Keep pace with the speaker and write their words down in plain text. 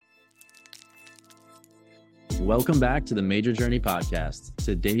Welcome back to the Major Journey Podcast.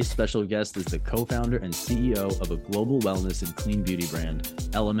 Today's special guest is the co-founder and CEO of a global wellness and clean beauty brand,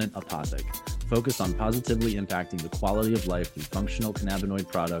 Element Apothec, focused on positively impacting the quality of life through functional cannabinoid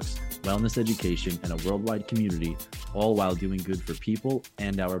products, wellness education, and a worldwide community, all while doing good for people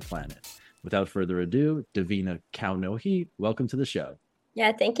and our planet. Without further ado, Davina Kaonohi, welcome to the show.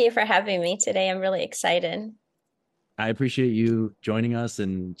 Yeah, thank you for having me today. I'm really excited. I appreciate you joining us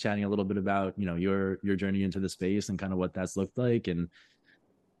and chatting a little bit about, your journey into the space and kind of what that's looked like and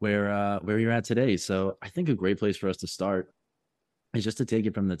where you're at today. So I think a great place for us to start is just to take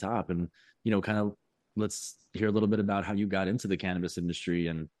it from the top and, kind of let's hear a little bit about how you got into the cannabis industry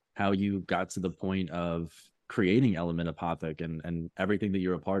and how you got to the point of creating Element Apothec and everything that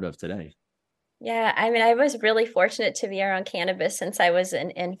you're a part of today. Yeah, I was really fortunate to be around cannabis since I was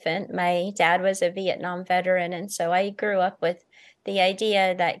an infant. My dad was a Vietnam veteran, and so I grew up with the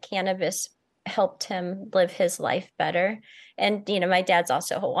idea that cannabis helped him live his life better. And, my dad's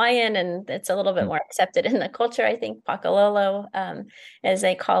also Hawaiian, and it's a little bit more accepted in the culture, I think, pakalolo, as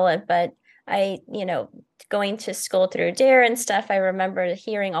they call it. But going to school through DARE and stuff, I remember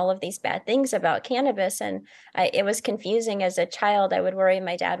hearing all of these bad things about cannabis, and it was confusing as a child. I would worry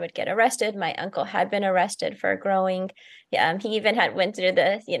my dad would get arrested. My uncle had been arrested for growing. He even went through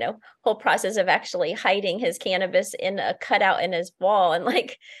the, whole process of actually hiding his cannabis in a cutout in his wall and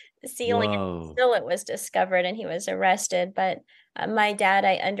sealing it until it was discovered and he was arrested. But my dad,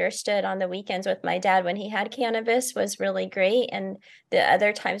 I understood on the weekends with my dad when he had cannabis was really great. And the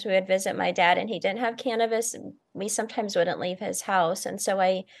other times we would visit my dad and he didn't have cannabis, we sometimes wouldn't leave his house. And so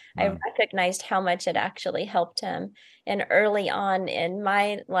I recognized how much it actually helped him. And early on in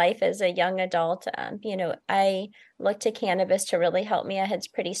my life as a young adult, I looked to cannabis to really help me. I had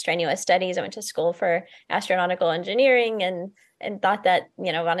pretty strenuous studies. I went to school for astronautical engineering and thought that,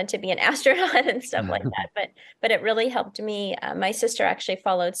 wanted to be an astronaut and stuff like that. But it really helped me. My sister actually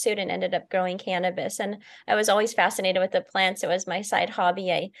followed suit and ended up growing cannabis. And I was always fascinated with the plants. It was my side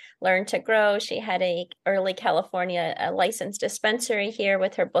hobby. I learned to grow. She had a early California licensed dispensary here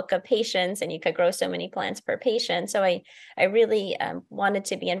with her book of patients, and you could grow so many plants per patient. So I really wanted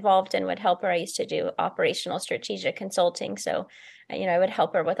to be involved and would help her. I used to do operational strategic consulting. So, I would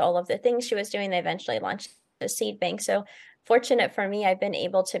help her with all of the things she was doing. They eventually launched a seed bank. So fortunate for me, I've been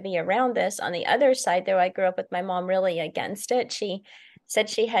able to be around this. On the other side, though, I grew up with my mom really against it. She said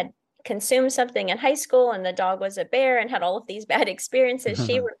she had consumed something in high school and the dog was a bear and had all of these bad experiences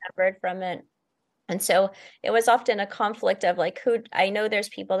she remembered from it. And so it was often a conflict of I know there's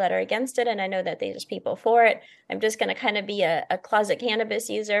people that are against it and I know that there's people for it. I'm just going to kind of be a closet cannabis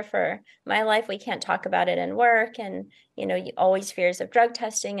user for my life. We can't talk about it in work and, always fears of drug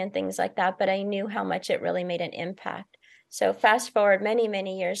testing and things like that. But I knew how much it really made an impact. So fast forward many,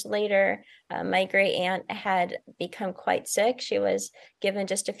 many years later, my great aunt had become quite sick. She was given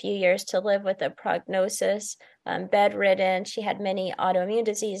just a few years to live with a prognosis, bedridden. She had many autoimmune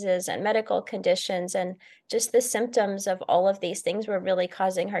diseases and medical conditions. And just the symptoms of all of these things were really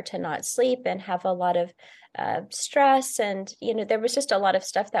causing her to not sleep and have a lot of stress. And, there was just a lot of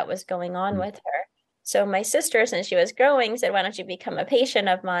stuff that was going on with her. So my sister, since she was growing, said, why don't you become a patient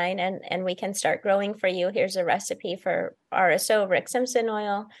of mine and we can start growing for you. Here's a recipe for RSO, Rick Simpson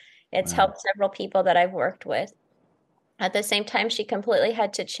oil. It's helped several people that I've worked with. At the same time, she completely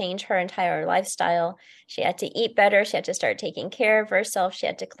had to change her entire lifestyle. She had to eat better. She had to start taking care of herself. She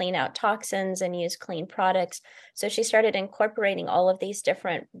had to clean out toxins and use clean products. So she started incorporating all of these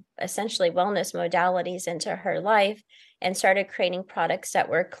different, essentially wellness modalities into her life and started creating products that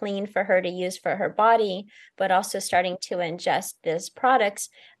were clean for her to use for her body, but also starting to ingest these products.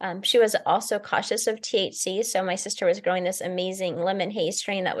 She was also cautious of THC. So my sister was growing this amazing lemon haze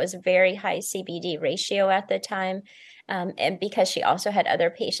strain that was very high CBD ratio at the time. And because she also had other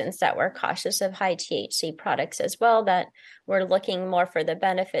patients that were cautious of high THC products as well, that were looking more for the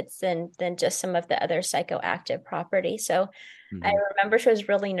benefits than just some of the other psychoactive properties. So I remember she was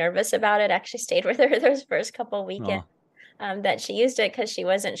really nervous about it. I actually stayed with her those first couple of weekends. That she used it because she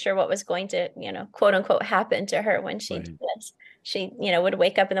wasn't sure what was going to, quote unquote, happen to her when she did this. She, would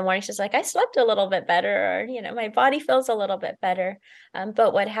wake up in the morning. She's like, I slept a little bit better, or, my body feels a little bit better.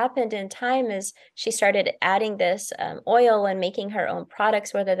 But what happened in time is she started adding this oil and making her own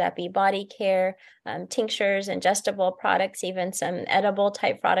products, whether that be body care, tinctures, ingestible products, even some edible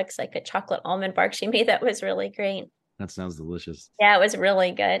type products like a chocolate almond bark she made that was really great. That sounds delicious. Yeah, it was really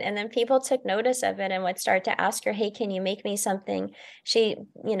good. And then people took notice of it and would start to ask her, hey, can you make me something? She,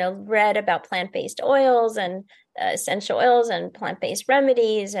 read about plant-based oils and essential oils and plant-based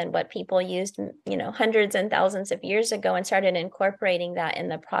remedies and what people used, hundreds and thousands of years ago, and started incorporating that in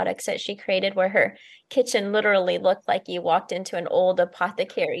the products that she created, where her kitchen literally looked like you walked into an old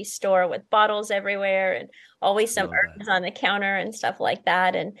apothecary store with bottles everywhere and always some Love that. herbs on the counter and stuff like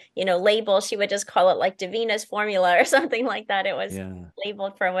that. And, labels, she would just call it like Davina's formula or something like that. It was Yeah.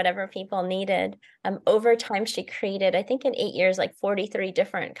 labeled for whatever people needed. Over time, she created, I think in 8 years, like 43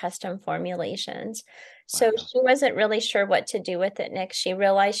 different custom formulations. So Wow. she wasn't really sure what to do with it next. She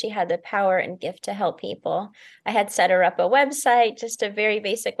realized she had the power and gift to help people. I had set her up a website, just a very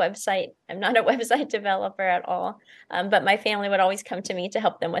basic website. I'm not a website developer at all, but my family would always come to me to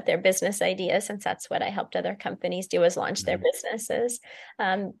help them with their business ideas, since that's what I helped other companies do, is launch their Mhm. businesses.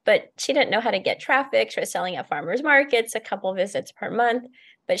 But she didn't know how to get traffic. She was selling at farmers markets, a couple visits per month,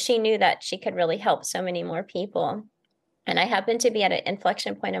 but she knew that she could really help so many more people. And I happened to be at an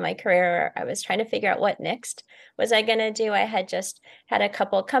inflection point in my career where I was trying to figure out what next was I going to do. I had just had a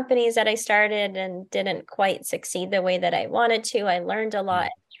couple of companies that I started and didn't quite succeed the way that I wanted to. I learned a lot. I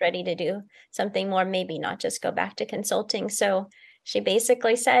Mm. was ready to do something more, maybe not just go back to consulting. So she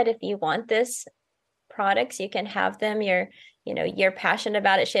basically said, if you want this products, you can have them. You're passionate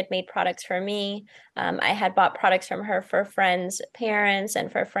about it. She had made products for me. I had bought products from her for friends' parents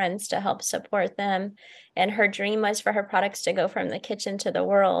and for friends to help support them. And her dream was for her products to go from the kitchen to the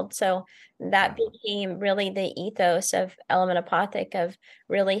world. So that Wow. became really the ethos of Element Apothec, of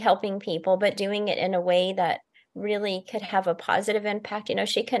really helping people, but doing it in a way that really could have a positive impact.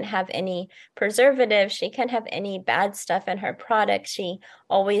 She couldn't have any preservatives. She couldn't have any bad stuff in her products. She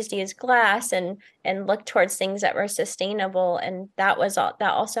always used glass and look towards things that were sustainable, and that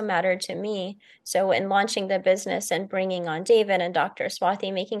also mattered to me. So in launching the business and bringing on David and Dr.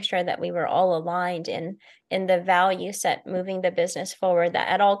 Swathi, making sure that we were all aligned in the value set, moving the business forward, that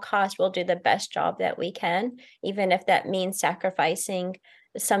at all costs we'll do the best job that we can, even if that means sacrificing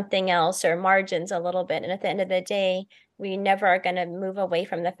something else or margins a little bit. And at the end of the day, we never are going to move away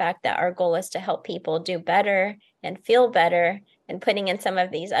from the fact that our goal is to help people do better and feel better, and putting in some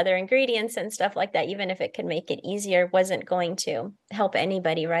of these other ingredients and stuff like that, even if it could make it easier, wasn't going to help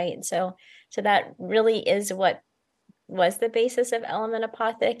anybody, right? So that really is what was the basis of Element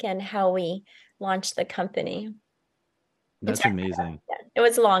Apothec and how we launched the company. I'm That's sorry, amazing. it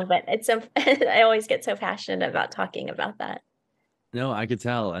was long, but it's so I always get so passionate about talking about that. No, I could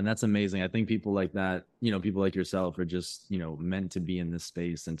tell. And that's amazing. I think people like that, people like yourself are just, meant to be in this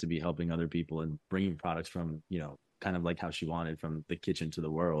space and to be helping other people and bringing products from, kind of like how she wanted, from the kitchen to the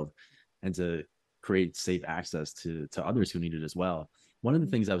world, and to create safe access to others who need it as well. One of the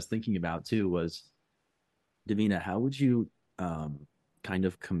things I was thinking about too was, Davina, how would you kind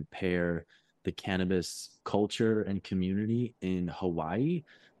of compare the cannabis culture and community in Hawaii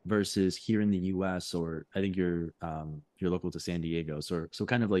versus here in the US? Or I think you're local to San Diego. So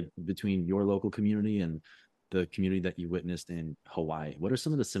kind of like between your local community and the community that you witnessed in Hawaii. What are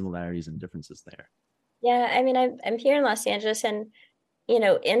some of the similarities and differences there? Yeah, I mean, I'm here in Los Angeles, and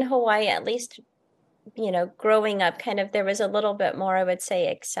in Hawaii, at least, growing up, kind of there was a little bit more, I would say,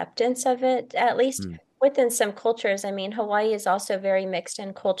 acceptance of it, at least Mm, within some cultures. I mean, Hawaii is also very mixed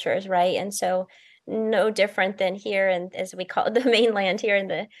in cultures, right? And so no different than here, and as we call it, the mainland here in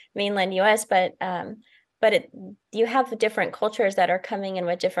the mainland US, but you have different cultures that are coming in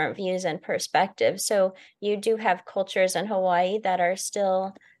with different views and perspectives. So you do have cultures in Hawaii that are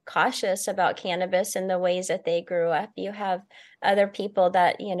still cautious about cannabis in the ways that they grew up. You have other people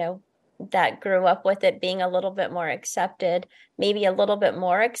that grew up with it being a little bit more accepted, maybe a little bit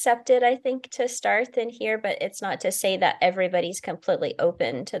more accepted, I think, to start than here, but it's not to say that everybody's completely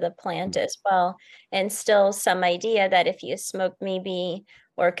open to the plant mm, as well. And still some idea that if you smoke maybe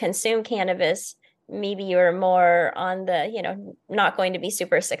or consume cannabis, maybe you're more on the, not going to be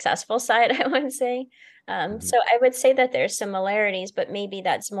super successful side, I would say. mhm. So I would say that there's similarities, but maybe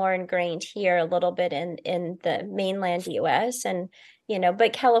that's more ingrained here a little bit in the mainland US. And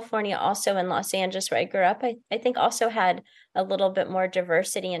but California also, in Los Angeles, where I grew up, I think also had a little bit more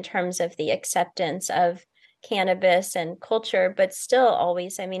diversity in terms of the acceptance of cannabis and culture, but still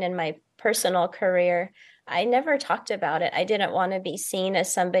always, I mean, in my personal career, I never talked about it. I didn't want to be seen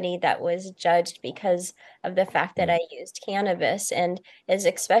as somebody that was judged because of the fact that Mm, I used cannabis. And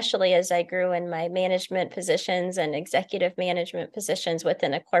especially as I grew in my management positions and executive management positions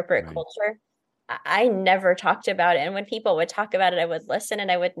within a corporate right. culture, I never talked about it. And when people would talk about it, I would listen and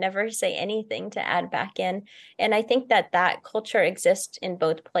I would never say anything to add back in. And I think that that culture exists in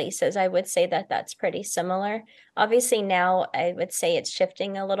both places. I would say that that's pretty similar. Obviously, now I would say it's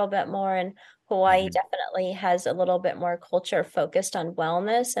shifting a little bit more. And Hawaii Mhm. definitely has a little bit more culture focused on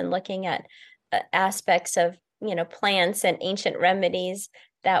wellness and looking at aspects of plants and ancient remedies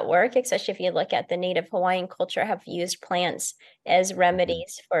that work, especially if you look at the native Hawaiian culture have used plants as Mhm.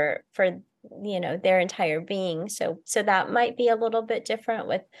 remedies for their entire being. So that might be a little bit different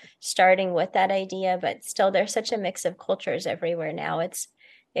with starting with that idea, but still there's such a mix of cultures everywhere now.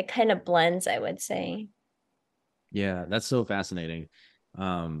 It kind of blends, I would say. Yeah, that's so fascinating.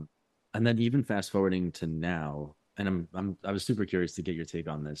 Um, and then even fast forwarding to now, and I was super curious to get your take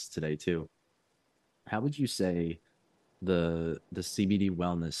on this today too. How would you say the CBD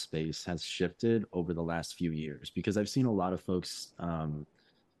wellness space has shifted over the last few years? Because I've seen a lot of folks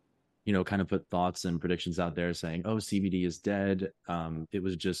kind of put thoughts and predictions out there saying, oh, CBD is dead. It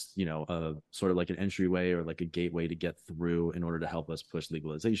was just, a sort of like an entryway or like a gateway to get through in order to help us push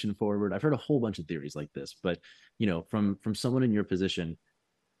legalization forward. I've heard a whole bunch of theories like this, but from someone in your position,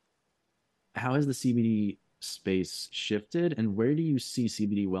 how has the CBD space shifted, and where do you see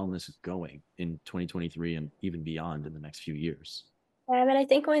CBD wellness going in 2023 and even beyond in the next few years? And I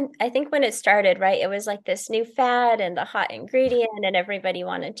think when it started, right, it was like this new fad and the hot ingredient and everybody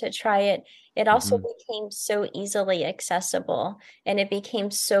wanted to try it. It also Hmm. became so easily accessible and it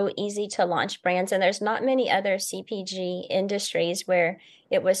became so easy to launch brands. And there's not many other CPG industries where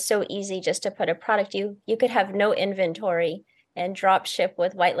it was so easy just to put a product. You could have no inventory and drop ship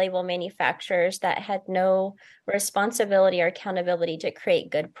with white label manufacturers that had no responsibility or accountability to create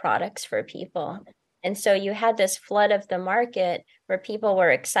good products for people. And so you had this flood of the market where people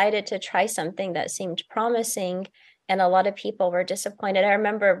were excited to try something that seemed promising. And a lot of people were disappointed. I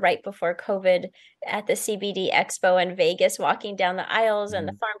remember right before COVID at the CBD Expo in Vegas, walking down the aisles, and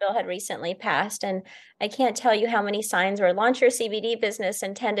the Hmm. Farm Bill had recently passed. And I can't tell you how many signs were launch your CBD business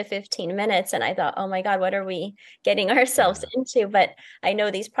in 10 to 15 minutes. And I thought, oh my God, what are we getting ourselves Yeah. into? But I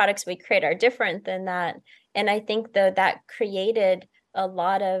know these products we create are different than that. And I think, though, that created a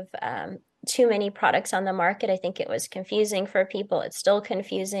lot of too many products on the market. I think it was confusing for people. It's still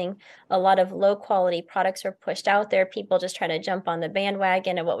confusing. A lot of low quality products were pushed out there. People just trying to jump on the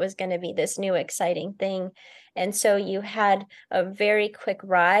bandwagon of what was going to be this new exciting thing. And so you had a very quick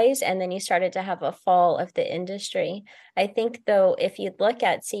rise, and then you started to have a fall of the industry. I think, though, if you look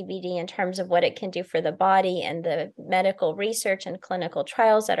at CBD in terms of what it can do for the body and the medical research and clinical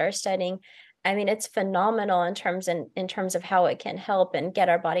trials that are studying, I mean, it's phenomenal in terms of how it can help and get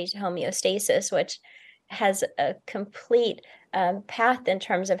our body to homeostasis, which has a complete path in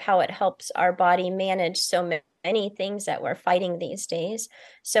terms of how it helps our body manage so many things that we're fighting these days.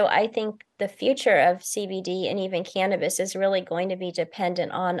 So I think the future of CBD and even cannabis is really going to be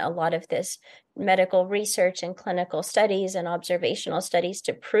dependent on a lot of this medical research and clinical studies and observational studies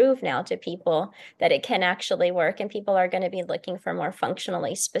to prove now to people that it can actually work, and people are going to be looking for more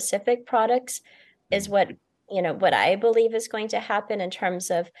functionally specific products is Mm. what I believe is going to happen in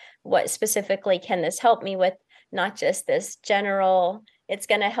terms of what specifically can this help me with, not just this general it's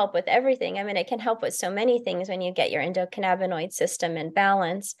going to help with everything. I mean, it can help with so many things when you get your endocannabinoid system in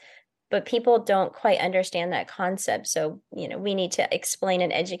balance, but people don't quite understand that concept. So, we need to explain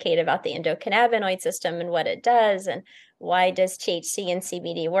and educate about the endocannabinoid system and what it does, and why does THC and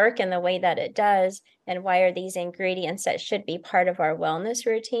CBD work in the way that it does, and why are these ingredients that should be part of our wellness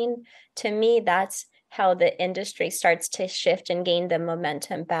routine. To me, that's how the industry starts to shift and gain the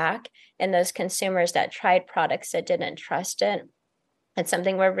momentum back. And those consumers that tried products that didn't trust it, it's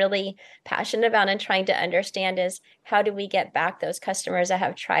something we're really passionate about and trying to understand is how do we get back those customers that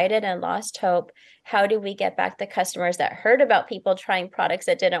have tried it and lost hope? How do we get back the customers that heard about people trying products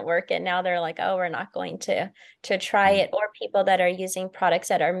that didn't work and now they're like, oh, we're not going to try Mm. it, or people that are using products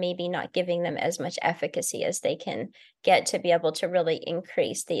that are maybe not giving them as much efficacy as they can get to be able to really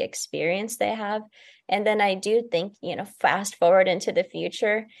increase the experience they have. And then I do think, fast forward into the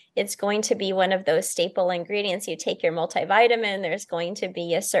future, it's going to be one of those staple ingredients. You take your multivitamin, there's going to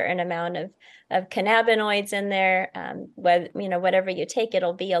be a certain amount of cannabinoids in there. Whatever you take,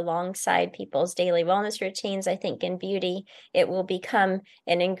 it'll be alongside people's daily wellness routines. I think in beauty, it will become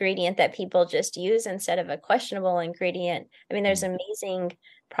an ingredient that people just use instead of a questionable ingredient. I mean, there's Mm. amazing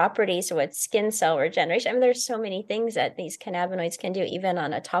properties with skin cell regeneration. I mean, there's so many things that these cannabinoids can do, even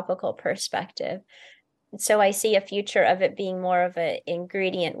on a topical perspective. So I see a future of it being more of an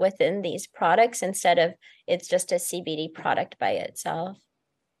ingredient within these products instead of it's just a CBD product by itself.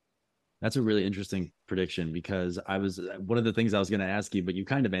 That's a really interesting prediction because I was one of the things I was going to ask you, but you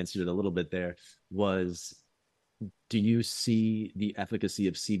kind of answered it a little bit there. Was do you see the efficacy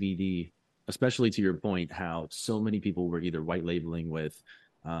of CBD, especially to your point, how so many people were either white labeling with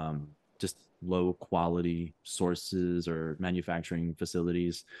just low quality sources or manufacturing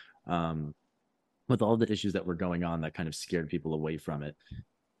facilities, um, with all the issues that were going on that kind of scared people away from it?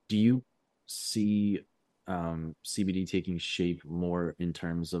 Do you see CBD taking shape more in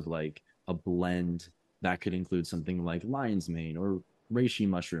terms of like a blend that could include something like lion's mane or reishi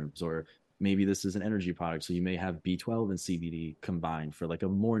mushrooms, or maybe this is an energy product. So you may have B12 and CBD combined for like a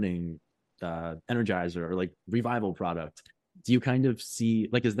morning energizer or like revival product. Do you kind of see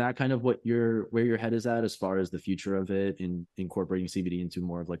like, is that kind of what your where your head is at as far as the future of it in incorporating CBD into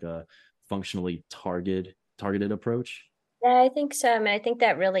more of like a functionally targeted approach? Yeah, I think so. I mean, I think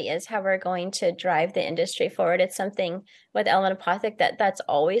that really is how we're going to drive the industry forward. It's something with Ellen Apothec that's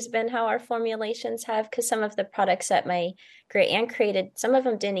always been how our formulations have, because some of the products that my great aunt created, some of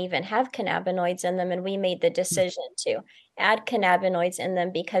them didn't even have cannabinoids in them, and we made the decision to add cannabinoids in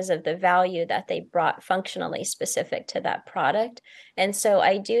them because of the value that they brought functionally specific to that product. And so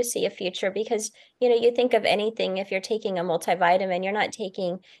I do see a future because, you think of anything, if you're taking a multivitamin, you're not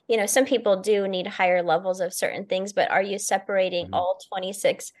taking, some people do need higher levels of certain things, but are you separating Mhm. all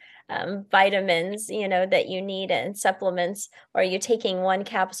 26 vitamins, that you need and supplements, or are you taking one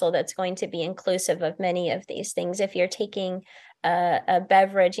capsule that's going to be inclusive of many of these things? If you're taking a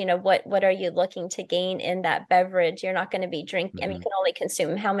beverage, what are you looking to gain in that beverage? You're not going to be drinking. I mean, you Mhm. can only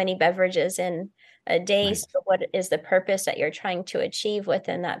consume how many beverages in a day. Right. So what is the purpose that you're trying to achieve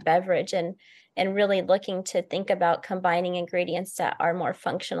within that beverage? And really looking to think about combining ingredients that are more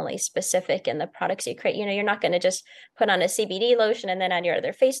functionally specific in the products you create. You're not going to just put on a CBD lotion and then add your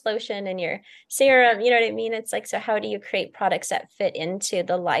other face lotion and your serum. You know what I mean? It's like, so how do you create products that fit into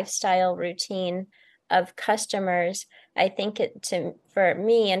the lifestyle routine of customers? I think for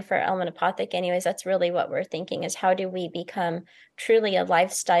me and for Element Apothec anyways, that's really what we're thinking is how do we become truly a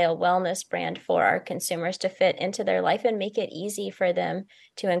lifestyle wellness brand for our consumers to fit into their life and make it easy for them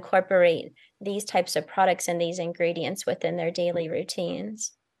to incorporate these types of products and these ingredients within their daily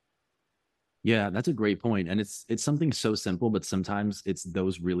routines. Yeah, that's a great point. And it's something so simple, but sometimes it's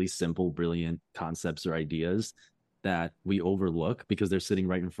those really simple, brilliant concepts or ideas that we overlook because they're sitting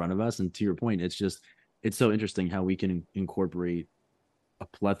right in front of us. And to your point, it's so interesting how we can incorporate a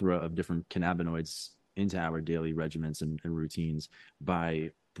plethora of different cannabinoids into our daily regimens and routines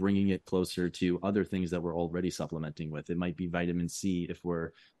by bringing it closer to other things that we're already supplementing with. It might be vitamin C if we're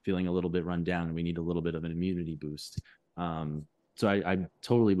feeling a little bit run down and we need a little bit of an immunity boost. So I'm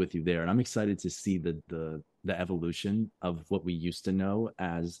totally with you there, and I'm excited to see the evolution of what we used to know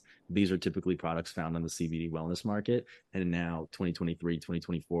as these are typically products found on the CBD wellness market, and now 2023,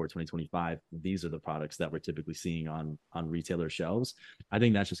 2024, 2025, these are the products that we're typically seeing on retailer shelves. I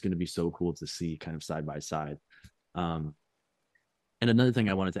think that's just going to be so cool to see kind of side by side. Um, and another thing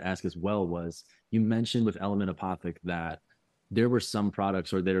I wanted to ask as well was you mentioned with Element Apothec that there were some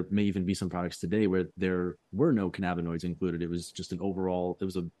products, or there may even be some products today where there were no cannabinoids included. It was just an overall, it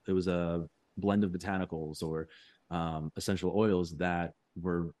was a blend of botanicals or essential oils that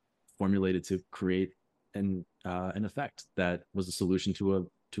were formulated to create an effect that was a solution to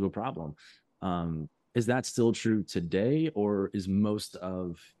a problem. Is that still true today, or is most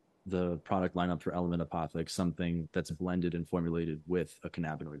of the product lineup for Element Apothec something that's blended and formulated with a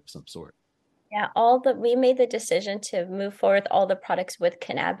cannabinoid of some sort? Yeah, we made the decision to move forward with all the products with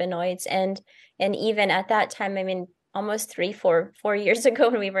cannabinoids and even at that time, I mean, almost 4 years ago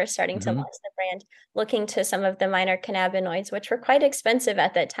when we were starting to Mm-hmm. launch the brand, looking to some of the minor cannabinoids, which were quite expensive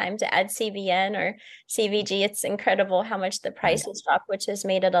at that time to add CBN or CBG. It's incredible how much the Right. prices dropped, which has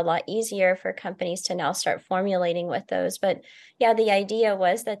made it a lot easier for companies to now start formulating with those. But yeah, the idea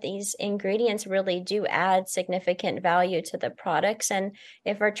was that these ingredients really do add significant value to the products. And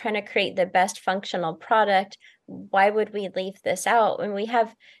if we're trying to create the best functional product, why would we leave this out? And we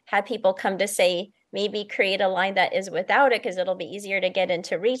have had people come to say, maybe create a line that is without it because it'll be easier to get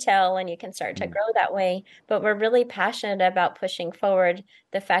into retail and you can start to Mm. grow that way. But we're really passionate about pushing forward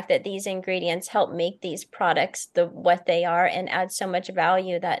the fact that these ingredients help make these products what they are and add so much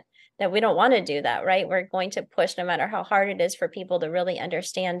value that we don't want to do that, right? We're going to push no matter how hard it is for people to really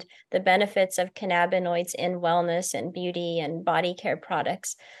understand the benefits of cannabinoids in wellness and beauty and body care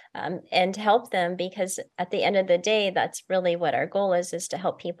products, and help them because at the end of the day, that's really what our goal is to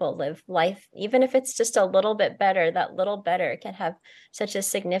help people live life, even if it's just a little bit better. That little better can have such a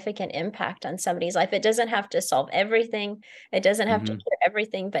significant impact on somebody's life. It doesn't have to solve everything. It doesn't have to Mm-hmm. cure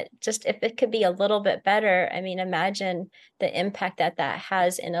everything, but just if it could be a little bit better, I mean, imagine the impact that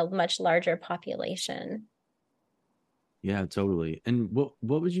has in a much larger population. Yeah, totally. And what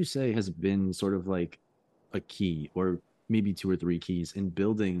would you say has been sort of like a key, or maybe two or three keys in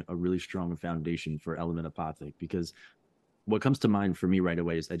building a really strong foundation for Element Apothec? Because what comes to mind for me right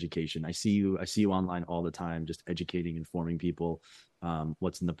away is education. I see you online all the time, just educating, informing people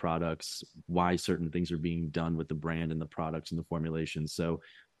what's in the products, why certain things are being done with the brand and the products and the formulations. So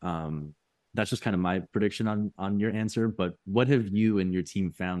that's just kind of my prediction on your answer. But what have you and your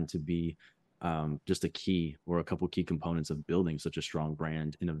team found to be just a key or a couple key components of building such a strong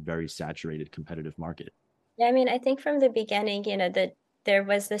brand in a very saturated competitive market? Yeah, I mean, I think from the beginning, that there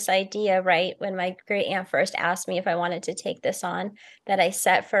was this idea, right, when my great aunt first asked me if I wanted to take this on, that I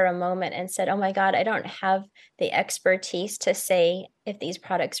sat for a moment and said, "Oh my God, I don't have the expertise to say if these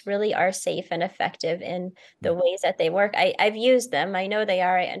products really are safe and effective in the ways that they work. I've used them. I know they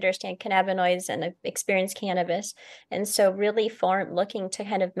are. I understand cannabinoids and I've experienced cannabis. And so really looking to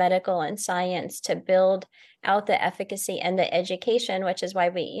kind of medical and science to build out the efficacy and the education, which is why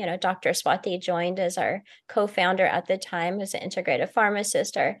Dr. Swati joined as our co-founder at the time, who's an integrative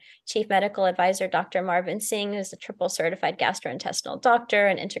pharmacist, our chief medical advisor, Dr. Marvin Singh, who's a triple certified gastrointestinal doctor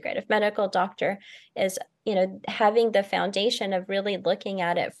and integrative medical doctor, is having the foundation of really looking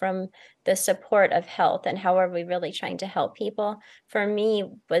at it from the support of health and how are we really trying to help people. For me,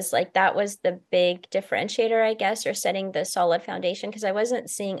 was like that was the big differentiator, I guess, or setting the solid foundation, because I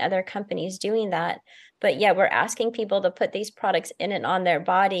wasn't seeing other companies doing that. But yeah, we're asking people to put these products in and on their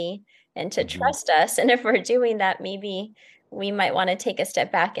body and to Mm-hmm. trust us. And if we're doing that, maybe we might want to take a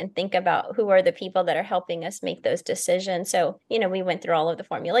step back and think about who are the people that are helping us make those decisions. So, we went through all of the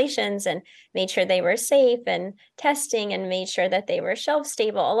formulations and made sure they were safe and testing and made sure that they were shelf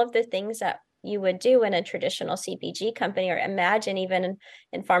stable, all of the things that you would do in a traditional CPG company, or imagine even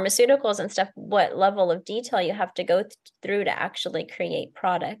in pharmaceuticals and stuff, what level of detail you have to go through to actually create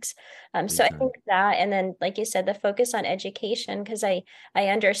products. So Big I time. think that, and then like you said, the focus on education, because I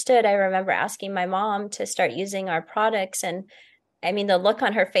understood. I remember asking my mom to start using our products, and I mean, the look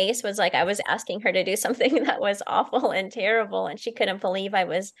on her face was like I was asking her to do something that was awful and terrible, and she couldn't believe I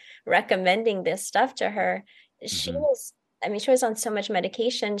was recommending this stuff to her. She Mm-hmm. was, I mean, she was on so much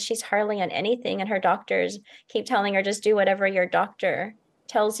medication. She's hardly on anything, and her doctors keep telling her, just do whatever your doctor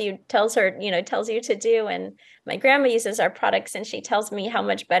tells you to do. And my grandma uses our products, and she tells me how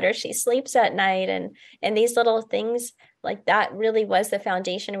much better she sleeps at night. And these little things like that really was the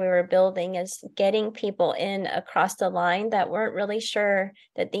foundation we were building, is getting people in across the line that weren't really sure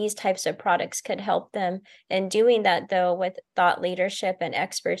that these types of products could help them, and doing that though with thought leadership and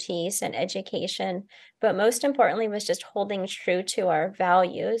expertise and education, but most importantly was just holding true to our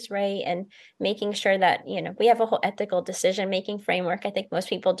values, right? And making sure that we have a whole ethical decision making framework. I think most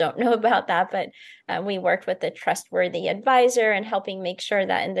people don't know about that, but we worked with a trustworthy advisor and helping make sure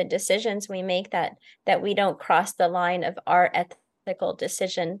that in the decisions we make, that we don't cross the line of our ethical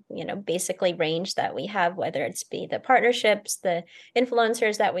decision, basically range that we have, whether it's be the partnerships, the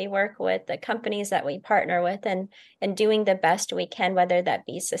influencers that we work with, the companies that we partner with, and doing the best we can, whether that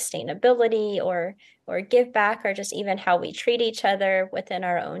be sustainability or give back, or just even how we treat each other within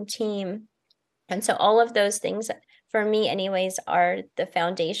our own team. And so all of those things, for me anyways, are the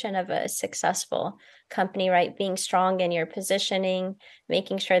foundation of a successful company, right? Being strong in your positioning,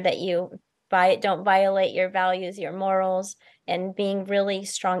 making sure that you don't violate your values, your morals, and being really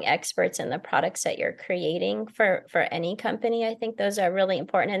strong experts in the products that you're creating for any company. I think those are really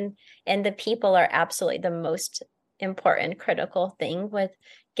important, and the people are absolutely the most important critical thing, with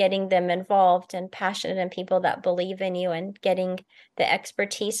getting them involved and passionate, and people that believe in you, and getting the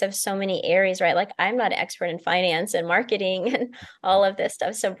expertise of so many areas, right? Like I'm not an expert in finance and marketing and all of this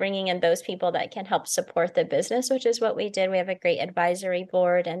stuff. So bringing in those people that can help support the business, which is what we did. We have a great advisory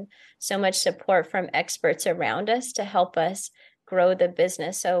board and so much support from experts around us to help us grow the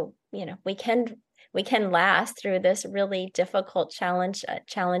business. So, we can last through this really difficult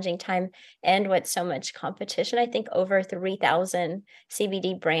challenging time, and with so much competition. I think over 3,000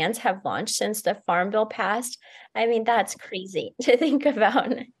 CBD brands have launched since the Farm Bill passed. I mean, that's crazy to think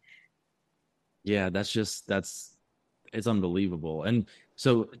about. Yeah, that's it's unbelievable. And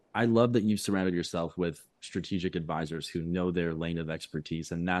so I love that you've surrounded yourself with strategic advisors who know their lane of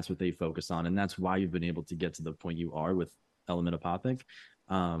expertise, and that's what they focus on. And that's why you've been able to get to the point you are with Element Apothec.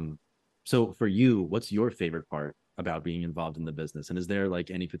 Um, so for you, what's your favorite part about being involved in the business? And is there like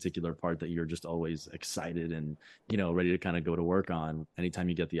any particular part that you're just always excited and, ready to kind of go to work on anytime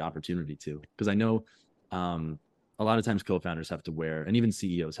you get the opportunity to? Because I know um, a lot of times co-founders have to wear, and even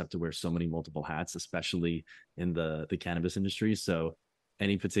CEOs have to wear so many multiple hats, especially in the cannabis industry. So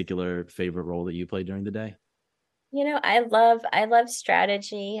any particular favorite role that you play during the day? I love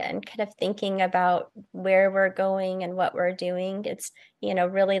strategy and kind of thinking about where we're going and what we're doing. It's,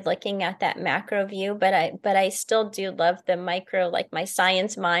 really looking at that macro view, but I still do love the micro, like my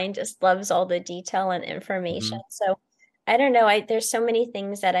science mind just loves all the detail and information. Mm-hmm. So I don't know, there's so many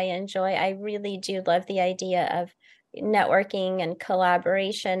things that I enjoy. I really do love the idea of networking and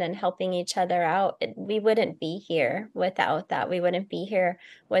collaboration and helping each other out, we wouldn't be here without that. We wouldn't be here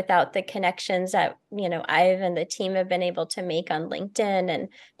without the connections that, I've and the team have been able to make on LinkedIn and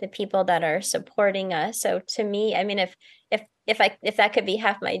the people that are supporting us. So to me, I mean, if that could be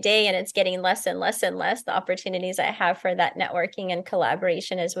half my day and it's getting less and less and less, the opportunities I have for that networking and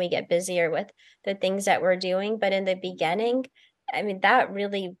collaboration as we get busier with the things that we're doing. But in the beginning, I mean, that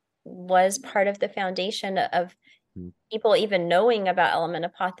really was part of the foundation of people even knowing about Element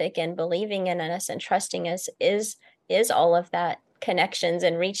Apothec and believing in us and trusting us is all of that connections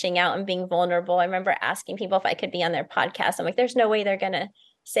and reaching out and being vulnerable. I remember asking people if I could be on their podcast. I'm like, there's no way they're going to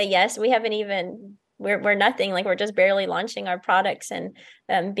say yes. We haven't even, we're nothing, like we're just barely launching our products, and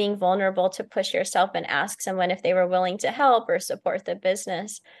being vulnerable to push yourself and ask someone if they were willing to help or support the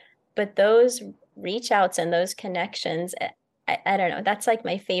business. But those reach outs and those connections, I don't know, that's like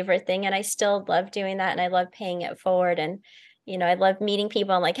my favorite thing. And I still love doing that. And I love paying it forward. And, I love meeting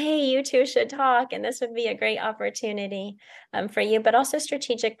people. I'm like, hey, you two should talk. And this would be a great opportunity for you. But also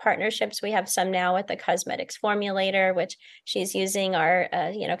strategic partnerships. We have some now with the cosmetics formulator, which she's using our,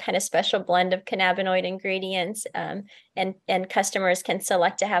 kind of special blend of cannabinoid ingredients. And customers can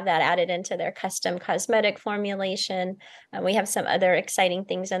select to have that added into their custom cosmetic formulation. We have some other exciting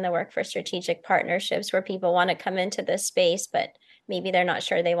things in the work for strategic partnerships where people want to come into this space, but maybe they're not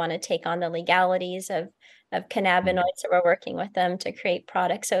sure they want to take on the legalities of cannabinoids. So we're working with them to create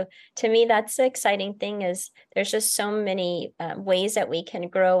products. So to me, that's the exciting thing, is there's just so many ways that we can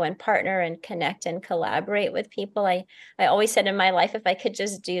grow and partner and connect and collaborate with people. I always said in my life, if I could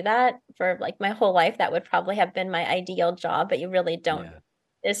just do that for like my whole life, that would probably have been my ideal job, but you really don't. Yeah.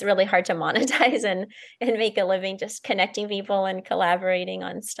 It's really hard to monetize and make a living just connecting people and collaborating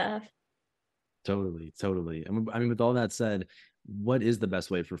on stuff. Totally. I mean, with all that said, what is the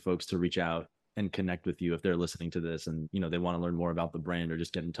best way for folks to reach out and connect with you if they're listening to this and, they want to learn more about the brand or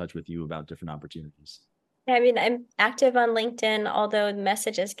just get in touch with you about different opportunities? I mean, I'm active on LinkedIn, although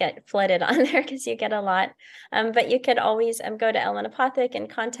messages get flooded on there because you get a lot. But you could always go to Element Apothec and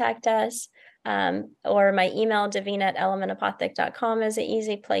contact us. Or my email, Davina@elementapothec.com, is an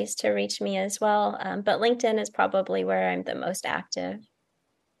easy place to reach me as well. But LinkedIn is probably where I'm the most active.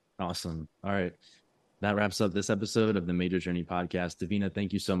 Awesome. All right. That wraps up this episode of the Major Journey podcast. Davina,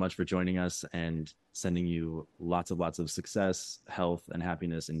 thank you so much for joining us, and sending you lots of success, health, and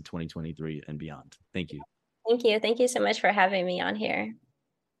happiness in 2023 and beyond. Thank you. Thank you. Thank you so much for having me on here.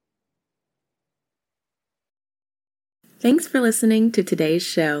 Thanks for listening to today's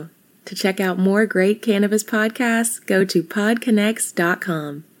show. To check out more great cannabis podcasts, go to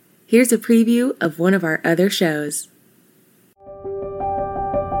podconnects.com. Here's a preview of one of our other shows.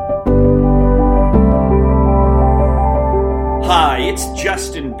 Hi, it's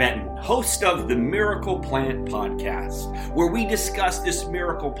Justin Benton, host of the Miracle Plant Podcast, where we discuss this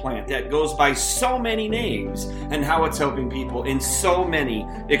miracle plant that goes by so many names and how it's helping people in so many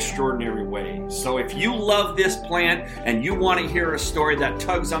extraordinary ways. So if you love this plant and you want to hear a story that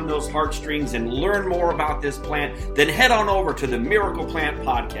tugs on those heartstrings and learn more about this plant, then head on over to the Miracle Plant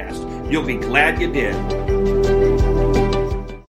Podcast. You'll be glad you did.